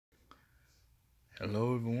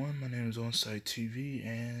Hello everyone, my name is Onsite TV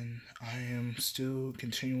and I am still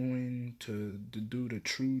continuing to do the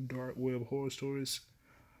true dark web horror stories,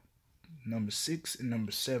 number 6 and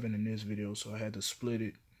number 7 in this video, so I had to split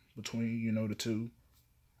it between, the two.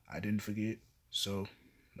 I didn't forget, so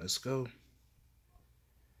let's go.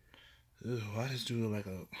 Ugh, why this dude like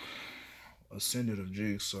a ascendant of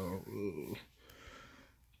Jigsaw? Ugh.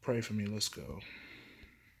 Pray for me, let's go.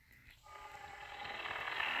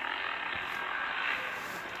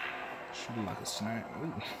 She look like a snack.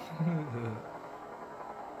 Ooh.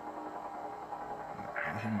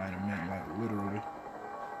 He might have meant like literally.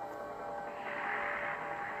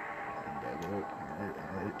 Back up.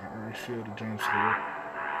 I already feel the jump scare.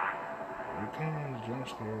 Here it comes, jump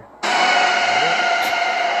scare.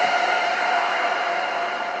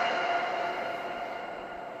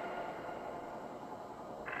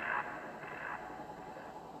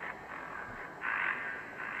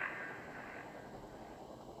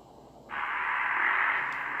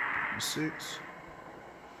 Number 6.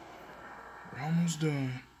 We're almost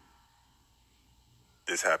done.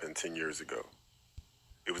 This happened 10 years ago.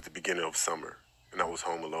 It was the beginning of summer, and I was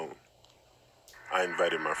home alone. I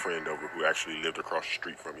invited my friend over who actually lived across the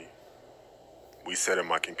street from me. We sat at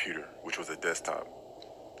my computer, which was a desktop,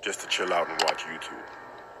 just to chill out and watch YouTube.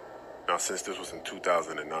 Now, since this was in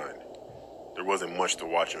 2009, there wasn't much to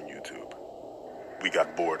watch on YouTube. We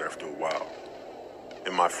got bored after a while,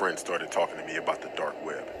 and my friend started talking to me about the dark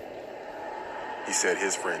web. He said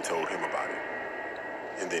his friend told him about it,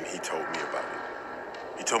 and then he told me about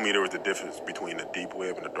it. He told me there was a difference between the deep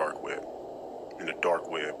web and the dark web, and the dark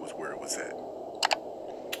web was where it was at.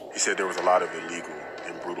 He said there was a lot of illegal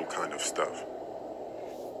and brutal kind of stuff.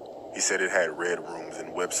 He said it had red rooms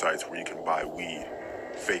and websites where you can buy weed,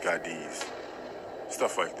 fake IDs,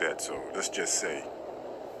 stuff like that. So let's just say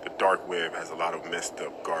the dark web has a lot of messed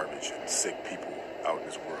up garbage and sick people out in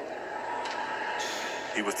this world.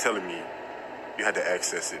 He was telling me you had to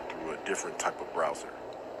access it through a different type of browser,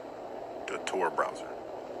 the Tor browser.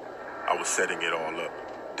 I was setting it all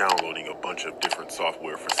up, downloading a bunch of different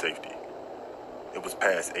software for safety. It was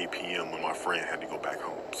past 8 p.m. when my friend had to go back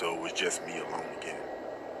home, so it was just me alone again.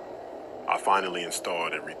 I finally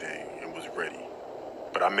installed everything and was ready,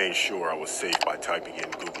 but I made sure I was safe by typing in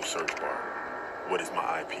Google search bar, "What is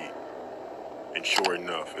my IP?" And sure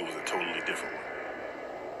enough, it was a totally different one.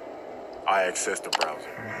 I accessed the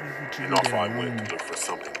browser, and off I went to look for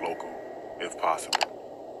something local, if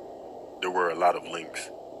possible. There were a lot of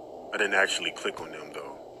links. I didn't actually click on them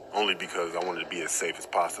though, only because I wanted to be as safe as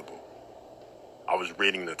possible. I was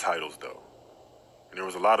reading the titles though, and there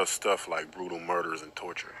was a lot of stuff like brutal murders and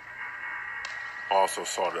torture. I also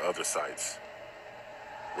saw the other sites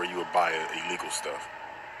where you would buy illegal stuff.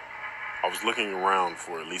 I was looking around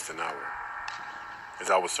for at least an hour.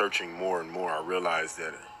 As I was searching more and more, I realized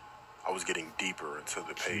that I was getting deeper into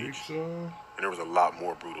the page, and there was a lot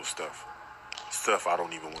more brutal stuff. Stuff I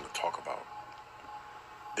don't even want to talk about.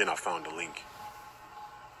 Then I found a link.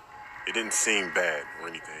 It didn't seem bad or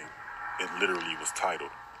anything. It literally was titled,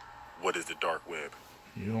 "What is the dark web?"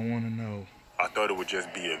 You don't want to know. I thought it would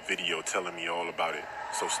just be a video telling me all about it,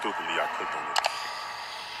 so stupidly I clicked on it.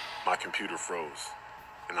 My computer froze,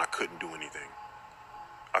 and I couldn't do anything.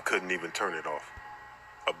 I couldn't even turn it off.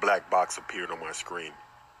 A black box appeared on my screen.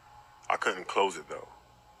 I couldn't close it though,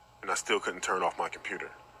 and I still couldn't turn off my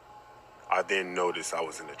computer. I then noticed I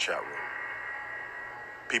was in the chat room.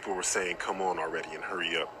 People were saying, "Come on already and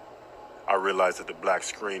hurry up." I realized that the black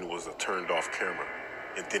screen was a turned off camera,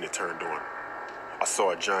 and then it turned on. I saw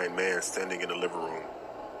a giant man standing in the living room.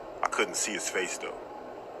 I couldn't see his face though,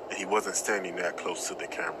 and he wasn't standing that close to the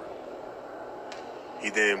camera. He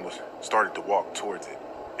then started to walk towards it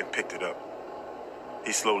and picked it up.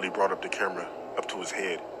 He slowly brought up the camera up to his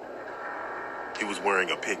head. He was wearing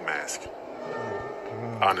a pig mask.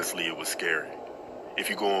 Honestly, it was scary. If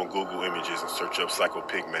you go on Google Images and search up Psycho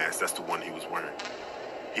Pig Mask, that's the one he was wearing.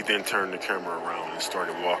 He then turned the camera around and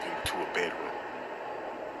started walking to a bedroom.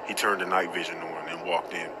 He turned the night vision on and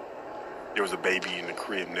walked in. There was a baby in the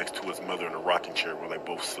crib next to his mother in a rocking chair where they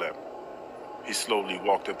both slept. He slowly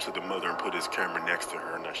walked up to the mother and put his camera next to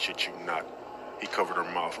her, and I shit you not, he covered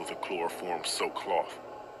her mouth with a chloroform-soaked cloth.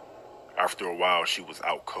 After a while, she was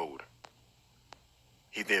out cold.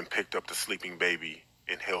 He then picked up the sleeping baby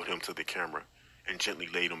and held him to the camera and gently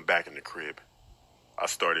laid him back in the crib. I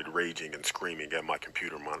started raging and screaming at my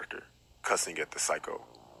computer monitor, cussing at the psycho.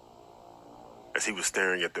 As he was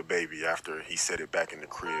staring at the baby after he set it back in the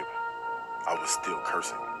crib, I was still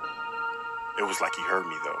cursing. It was like he heard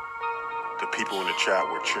me though. The people in the chat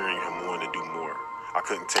were cheering him on to do more. I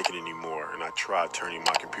couldn't take it anymore, and I tried turning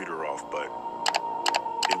my computer off, but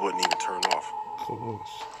it wouldn't even turn off. course.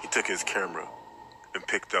 He took his camera and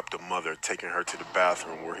picked up the mother, taking her to the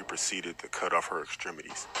bathroom where he proceeded to cut off her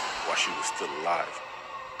extremities while she was still alive.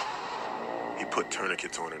 He put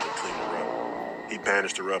tourniquets on her to clean her up. He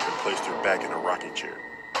bandaged her up and placed her back in a rocking chair.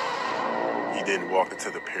 He then walked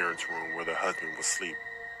into the parents' room where the husband was asleep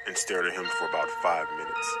and stared at him for about 5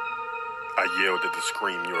 minutes. I yelled at the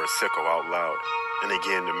 "Scream, you're a sicko" out loud, and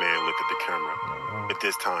again the man looked at the camera, but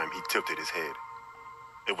this time he tilted his head.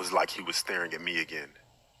 It was like he was staring at me again.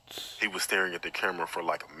 He was staring at the camera for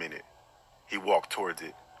like a minute. He walked towards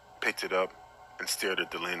it, picked it up, and stared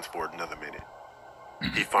at the lens for another minute.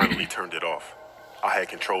 He finally turned it off. I had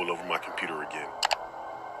control over my computer again.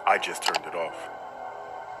 I just turned it off.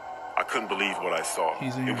 I couldn't believe what I saw.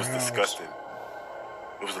 It was disgusting.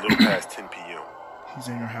 It was a little past 10 p.m. He's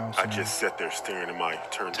in your house. I just sat there staring at my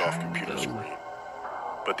turned off computer screen.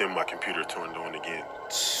 But then my computer turned on again.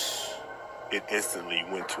 It instantly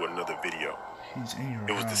went to another video. He's in your house.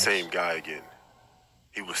 It was the same guy again.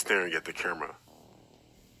 He was staring at the camera.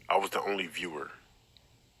 I was the only viewer.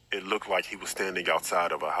 It looked like he was standing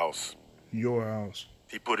outside of a house. Your house.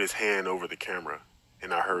 He put his hand over the camera,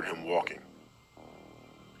 and I heard him walking.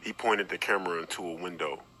 He pointed the camera into a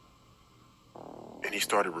window, and he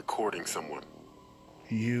started recording someone.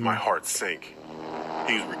 You. My heart sank.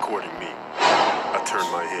 He was recording me. I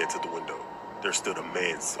turned my head to the window. There stood a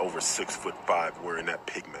man over 6'5" wearing that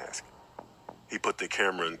pig mask. He put the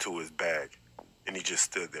camera into his bag, and he just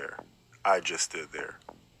stood there. I just stood there.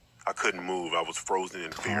 I couldn't move. I was frozen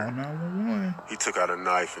in fear. Call 911. He took out a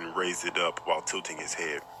knife and raised it up while tilting his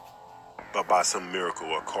head. But by some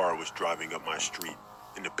miracle, a car was driving up my street,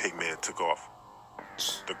 and the pig man took off.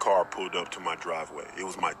 The car pulled up to my driveway. It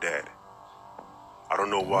was my dad. I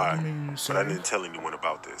don't know why, but I didn't tell anyone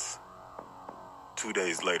about this. 2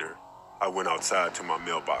 days later, I went outside to my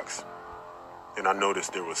mailbox, and I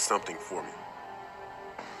noticed there was something for me.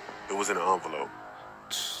 It was in an envelope.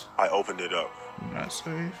 I opened it up. Not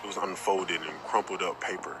safe. It was unfolded in crumpled up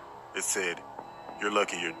paper. It said, "You're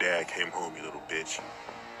lucky your dad came home, you little bitch."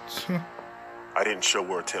 I didn't show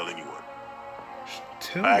or tell anyone.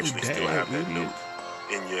 I actually still have that note.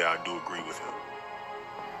 And yeah, I do agree with him.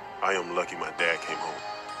 I am lucky my dad came home.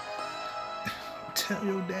 Tell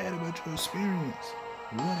your dad about your experience.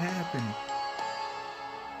 What happened?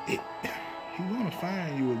 He gonna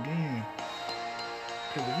find you again.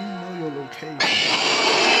 Cause if you know your location.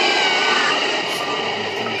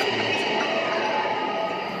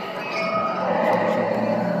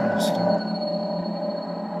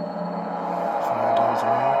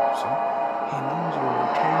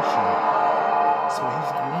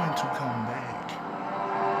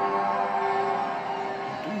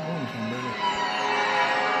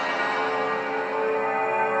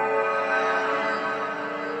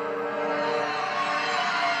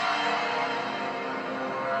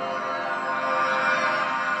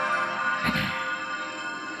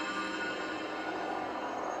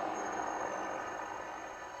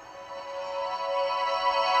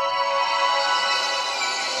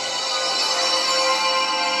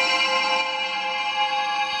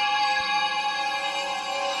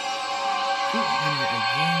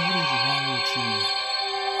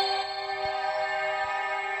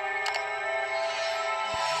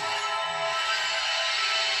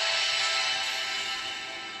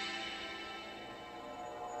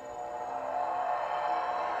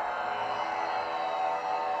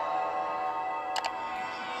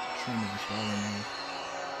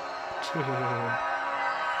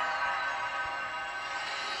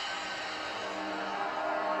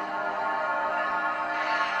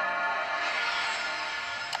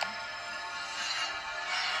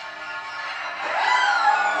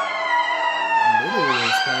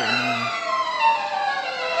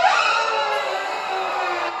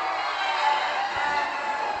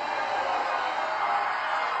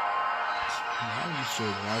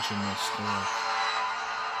 Watching this stuff.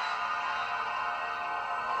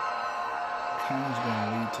 Kind of gonna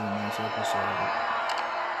lead to the next episode.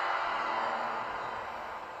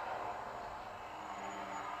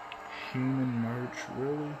 Human merch,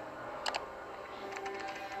 really?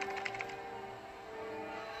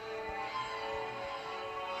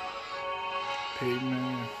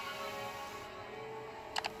 Pigman.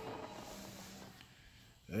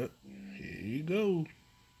 Yep, here you go.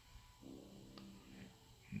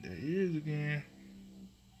 There he is again.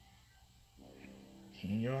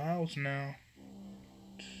 In your house now.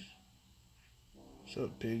 What's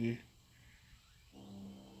up, Piggy?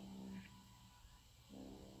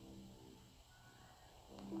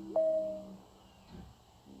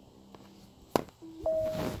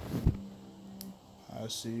 I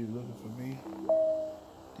see you looking for me.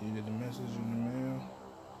 Did you get the message in the mail?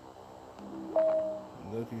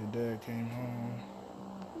 lucky your dad came home.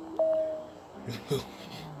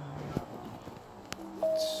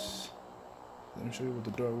 Let me show you what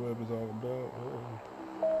the dark web is all about. Oh,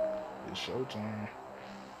 it's showtime.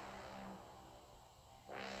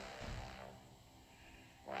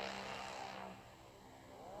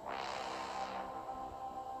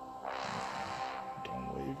 Don't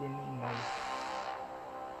wave at me, mother.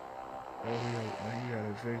 Oh, he got a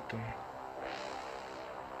victim.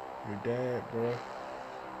 Your dad, bro.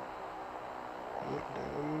 What the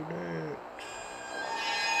hell, your dad?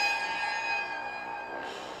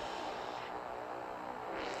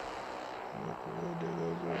 What the hell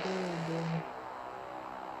is your dad, bro?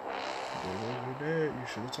 There goes your dad. You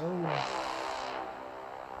should have told him.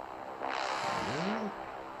 Yeah.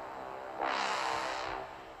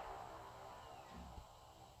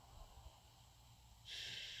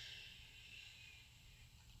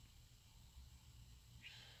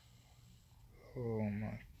 Oh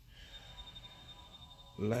my.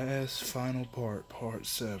 Last final part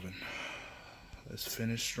 7. Let's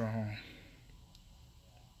finish strong.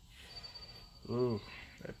 Ooh,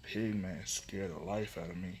 that pig man scared the life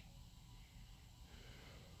out of me.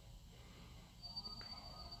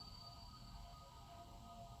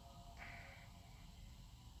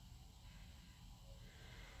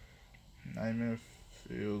 Nightmare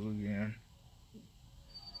feels again.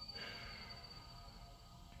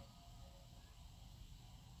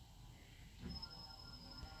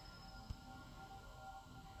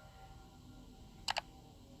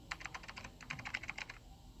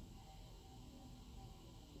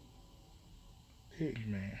 Pig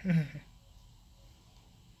man.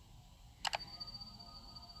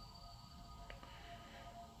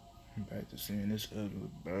 I'm back to seeing this ugly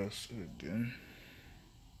bastard again.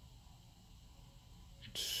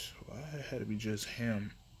 Why it had to be just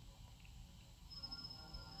him?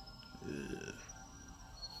 Ugh.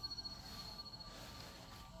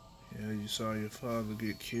 Yeah, you saw your father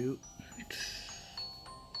get killed.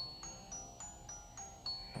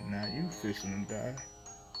 Now you fixing to die.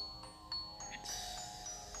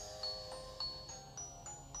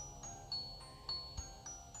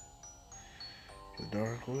 The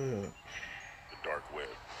dark web. The dark web.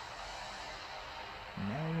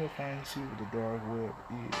 Now you'll finally see what the dark web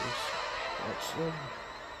is. Part 7.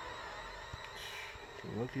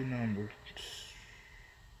 The lucky number.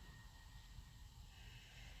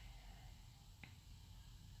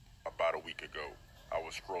 About a week ago, I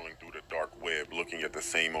was scrolling through the dark web looking at the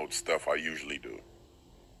same old stuff I usually do.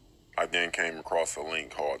 I then came across a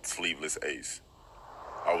link called Sleeveless Ace.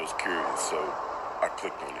 I was curious, so I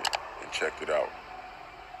clicked on it and checked it out.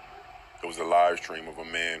 It was a live stream of a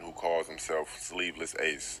man who calls himself Sleeveless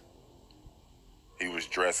Ace. He was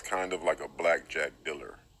dressed kind of like a blackjack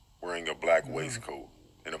dealer, wearing a black waistcoat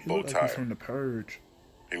and a bow tie. Like he's from The Purge.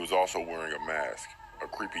 He was also wearing a mask, a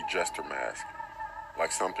creepy jester mask,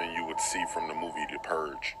 like something you would see from the movie The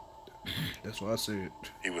Purge. That's what I said.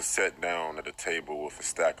 He was set down at a table with a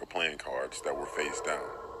stack of playing cards that were face down.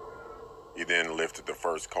 He then lifted the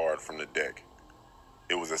first card from the deck.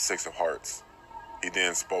 It was a 6 of hearts. He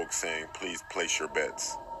then spoke saying, "Please place your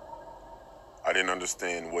bets." I didn't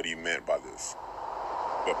understand what he meant by this,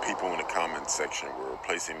 but people in the comments section were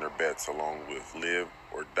placing their bets along with live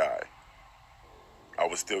or die. I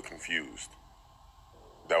was still confused.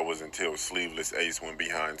 That was until Sleeveless Ace went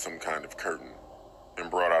behind some kind of curtain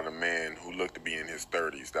and brought out a man who looked to be in his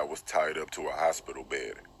 30s that was tied up to a hospital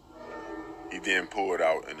bed. He then pulled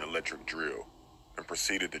out an electric drill and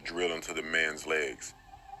proceeded to drill into the man's legs.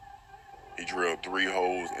 He drilled 3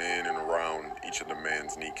 holes in and around each of the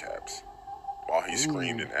man's kneecaps while he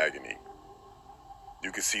screamed in agony.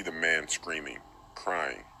 You could see the man screaming,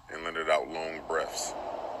 crying, and letting out long breaths.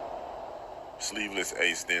 Sleeveless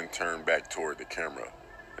Ace then turned back toward the camera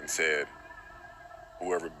and said,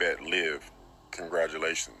 "Whoever bet live,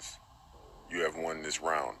 congratulations. You have won this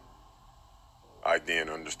round." I then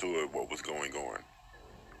understood what was going on.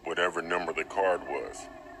 Whatever number the card was,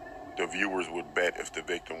 the viewers would bet if the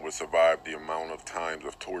victim would survive the amount of times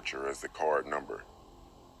of torture as the card number.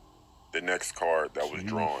 The next card that was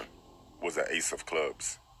drawn was an Ace of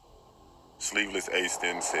Clubs. Sleeveless Ace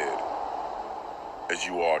then said, "As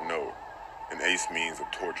you all know, an ace means a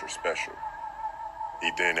torture special."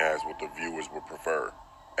 He then asked what the viewers would prefer: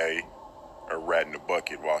 A rat in a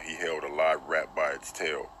bucket while he held a live rat by its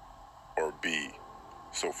tail, or B,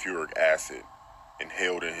 sulfuric acid, and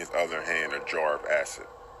held in his other hand a jar of acid.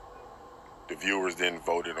 The viewers then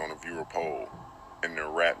voted on a viewer poll, and the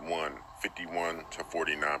rat won 51 to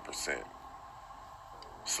 49%.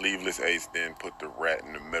 Sleeveless Ace then put the rat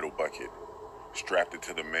in the metal bucket, strapped it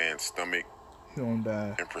to the man's stomach, He gonna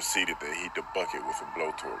die. and proceeded to heat the bucket with a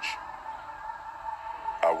blowtorch.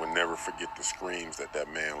 I would never forget the screams that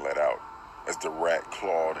man let out as the rat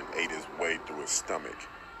clawed and ate his way through his stomach.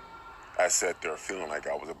 I sat there feeling like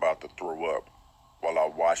I was about to throw up while I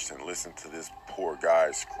watched and listened to this poor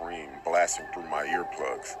guy scream blasting through my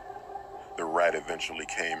earplugs. The rat eventually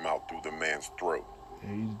came out through the man's throat.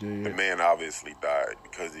 Yeah, he's dead. The man obviously died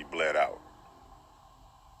because he bled out.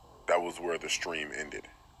 That was where the stream ended.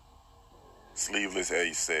 Sleeveless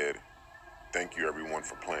Ace said, "Thank you everyone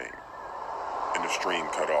for playing." And the stream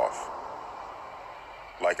cut off.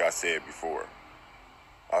 Like I said before,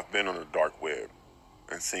 I've been on the dark web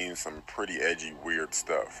and seen some pretty edgy, weird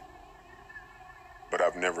stuff. But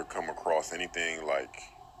I've never come across anything like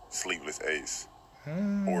Sleeveless Ace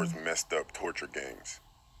or his messed up torture games.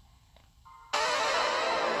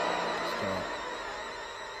 Stop.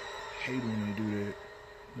 Hate when they do that.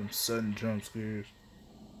 Them sudden jump scares.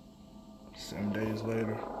 7 days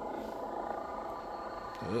later.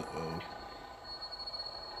 Uh-oh.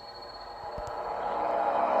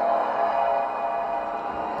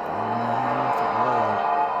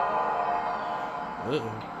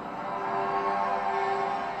 Uh-oh.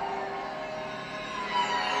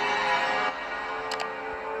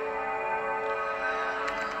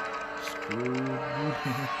 Student.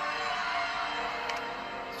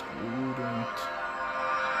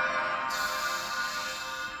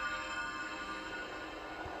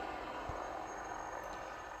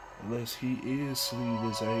 Unless he is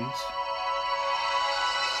Sleeveless Ace.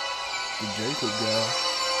 The Jacob guy.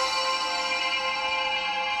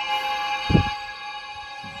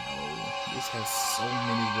 No, this has so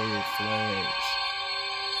many red flags.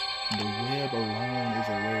 The web alone is a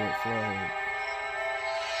red flag.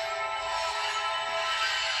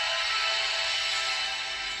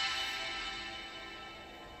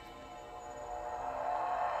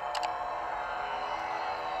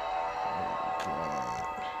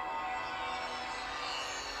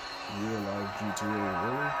 Real life GTA,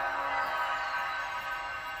 really?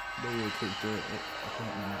 They would take that.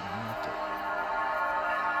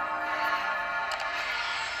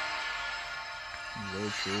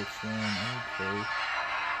 Virtual phone, okay.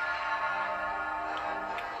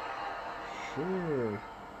 Sure.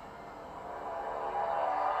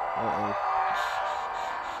 Uh-oh.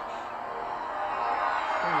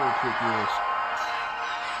 I will kick this.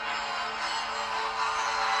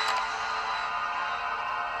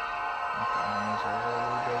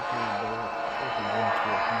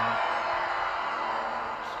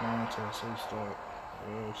 Until I say start,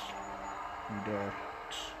 or else you die.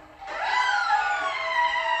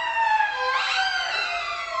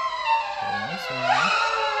 Yeah, that's fine.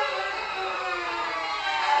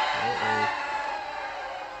 Uh-oh.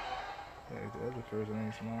 Hey, the other person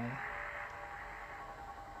ain't smiling.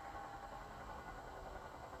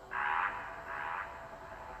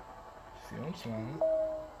 See, I'm smiling.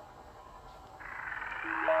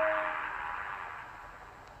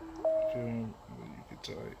 Feeling what you could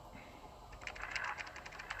type.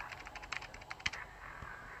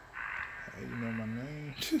 Hey, you know my name?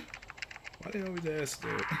 Why they always ask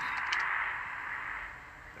that?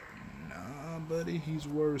 Nah, buddy, he's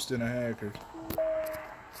worse than a hacker.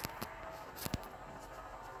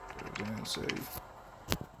 Then say,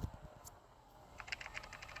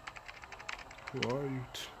 who are you?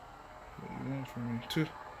 What do you want from me?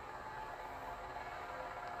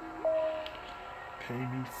 Pay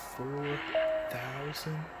me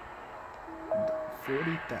 4,000?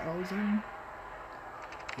 40,000?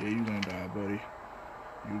 Yeah, you gonna die, buddy.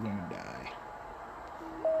 You gonna die.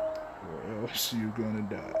 Or else you gonna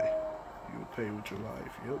die. You'll pay with your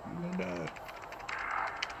life. Yep, you gonna die.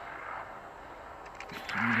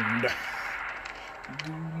 You gonna die.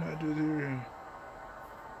 Do not just hear him.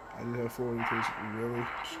 I just have 40 because really?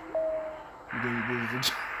 You think this is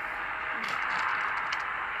a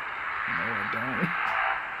No, I don't.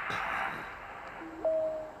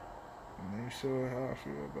 Make sure how I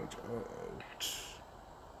feel about you. Uh-oh.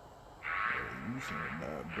 You finna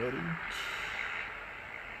die, buddy.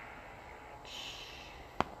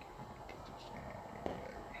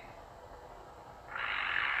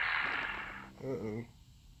 Uh-oh.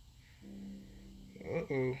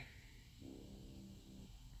 Uh-oh.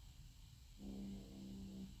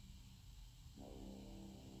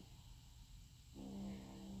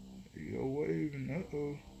 Yo, waving.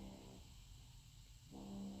 Uh-oh.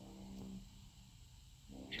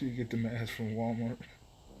 Did you get the mask from Walmart?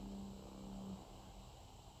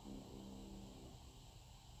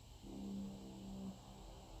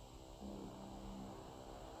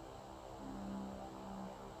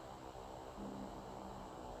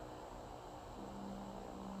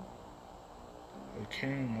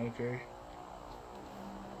 king, okay.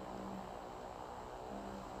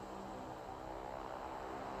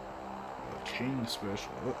 A king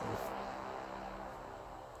special.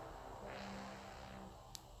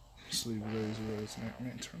 Sleep lazy ass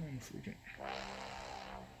man. Turn on the freaking.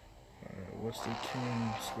 Alright, what's the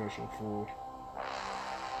king special for?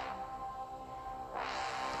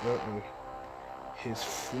 His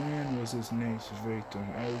friend was his next victim.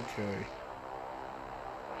 Okay.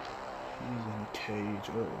 He's in a cage.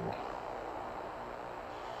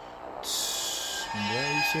 I'm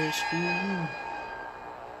glad he said screw you.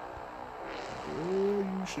 Boy,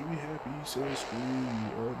 you should be happy he said screw you.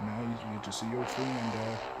 Now you get to see your friend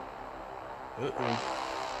die.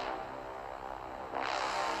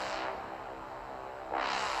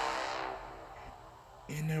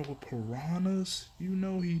 In there with piranhas? You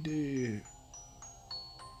know he did.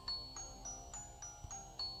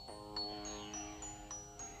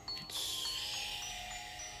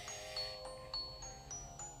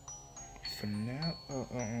 For now,